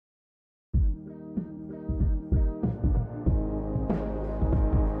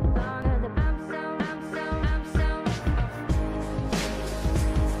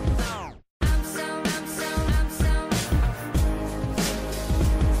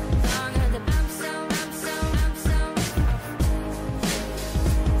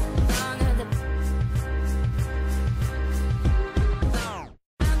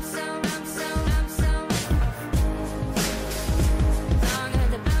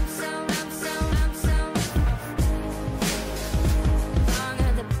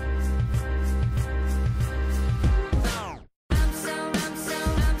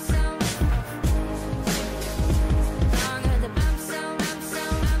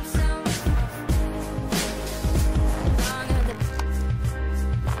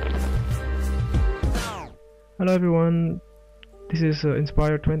Hello everyone, this is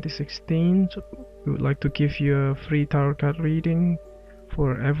Inspire 2016. We would like to give you a free tarot card reading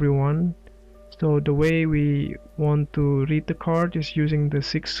for everyone. So the way we want to read the card is using the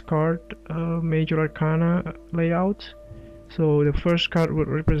 6 card major arcana layout. So the first card will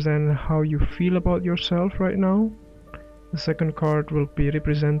represent how you feel about yourself right now. The second card will be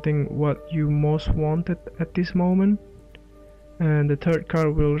representing what you most wanted at this moment. And the third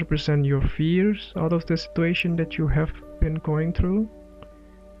card will represent your fears out of the situation that you have been going through.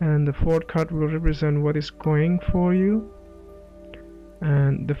 And the fourth card will represent what is going for you.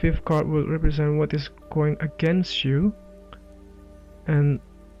 And the fifth card will represent what is going against you. And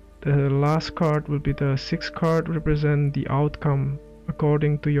the last card will be the 6th card, represent the outcome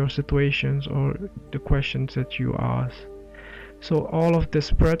according to your situations or the questions that you ask. So all of the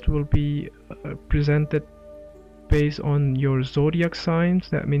spread will be presented based on your zodiac signs.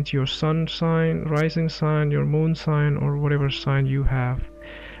 That means your sun sign, rising sign, your moon sign, or whatever sign you have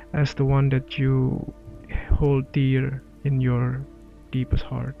as the one that you hold dear in your deepest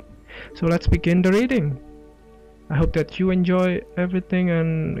heart. So let's begin the reading. I hope that you enjoy everything,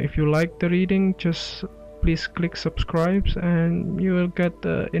 and if you like the reading, just please click subscribe and you will get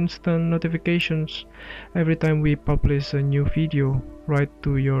instant notifications every time we publish a new video right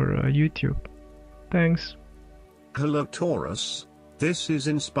to your YouTube. Thanks. Hello Taurus, this is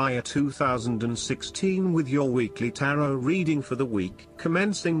Inspire 2016 with your weekly tarot reading for the week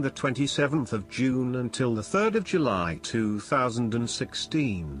commencing the 27th of June until the 3rd of July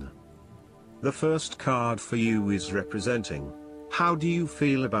 2016. The first card for you is representing, how do you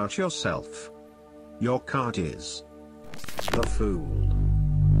feel about yourself? Your card is the Fool.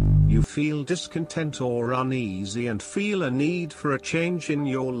 You feel discontent or uneasy and feel a need for a change in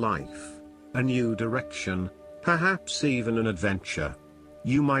your life, a new direction, perhaps even an adventure.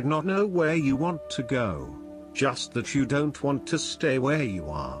 You might not know where you want to go, just that you don't want to stay where you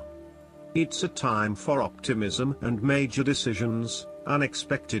are. It's a time for optimism and major decisions.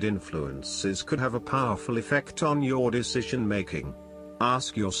 Unexpected influences could have a powerful effect on your decision making.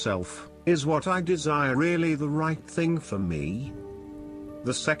 Ask yourself, is what I desire really the right thing for me?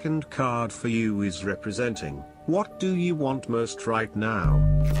 The second card for you is representing, what do you want most right now?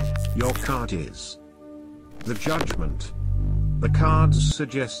 Your card is the Judgment. The cards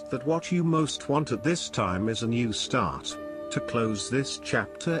suggest that what you most want at this time is a new start, to close this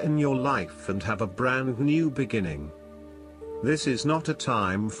chapter in your life and have a brand new beginning. This is not a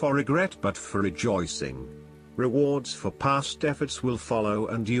time for regret but for rejoicing. Rewards for past efforts will follow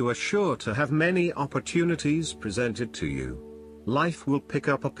and you are sure to have many opportunities presented to you. Life will pick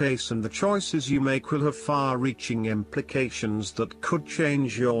up a pace and the choices you make will have far-reaching implications that could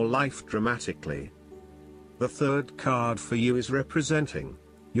change your life dramatically. The third card for you is representing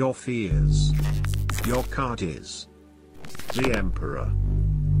your fears. Your card is the Emperor.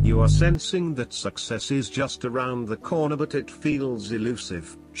 You are sensing that success is just around the corner but it feels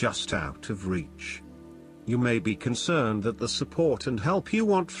elusive, just out of reach. You may be concerned that the support and help you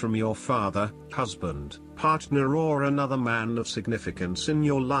want from your father, husband, partner or another man of significance in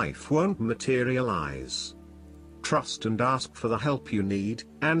your life won't materialize. Trust and ask for the help you need,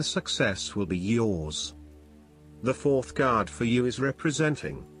 and success will be yours. The fourth card for you is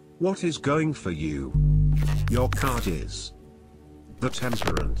representing what is going for you. Your card is the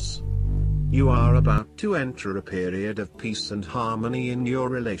Temperance. You are about to enter a period of peace and harmony in your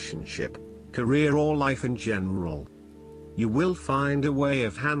relationship, career or life in general. You will find a way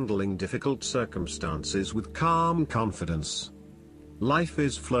of handling difficult circumstances with calm confidence. Life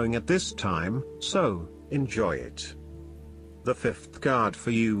is flowing at this time, so enjoy it. The fifth card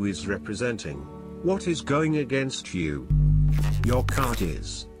for you is representing what is going against you. Your card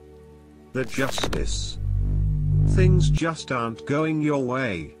is the Justice. Things just aren't going your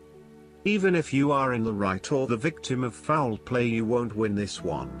way. Even if you are in the right or the victim of foul play, you won't win this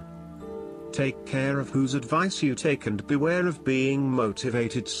one. Take care of whose advice you take and beware of being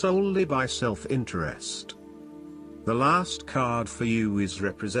motivated solely by self-interest. The last card for you is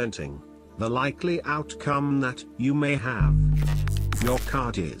representing the likely outcome that you may have. Your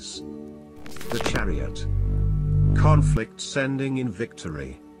card is the Chariot. Conflicts ending in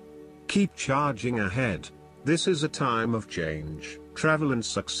victory. Keep charging ahead. This is a time of change, travel and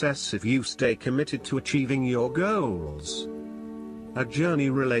success if you stay committed to achieving your goals. A journey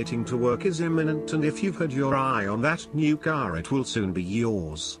relating to work is imminent, and if you've had your eye on that new car, it will soon be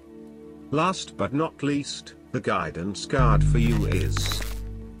yours. Last but not least, the guidance card for you is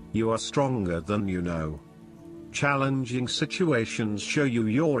you are stronger than you know. Challenging situations show you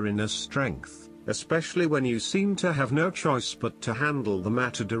your inner strength, especially when you seem to have no choice but to handle the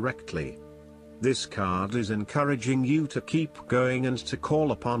matter directly. This card is encouraging you to keep going and to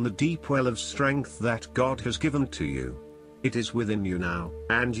call upon the deep well of strength that God has given to you. It is within you now,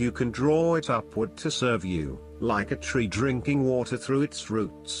 and you can draw it upward to serve you, like a tree drinking water through its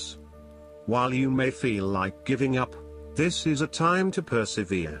roots. While you may feel like giving up, this is a time to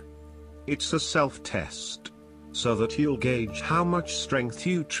persevere. It's a self-test, so that you'll gauge how much strength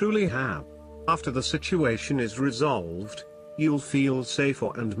you truly have. After the situation is resolved, you'll feel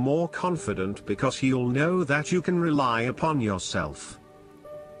safer and more confident because you'll know that you can rely upon yourself.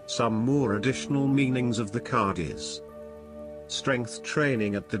 Some more additional meanings of the card is strength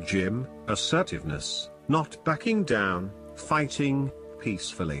training at the gym, assertiveness, not backing down, fighting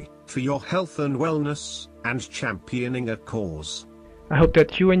peacefully for your health and wellness, and championing a cause. I hope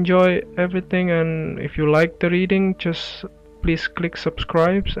that you enjoy everything, and if you like the reading, just please click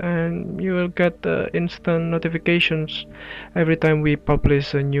subscribe and you will get instant notifications every time we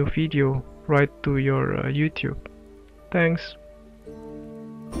publish a new video right to your YouTube. Thanks.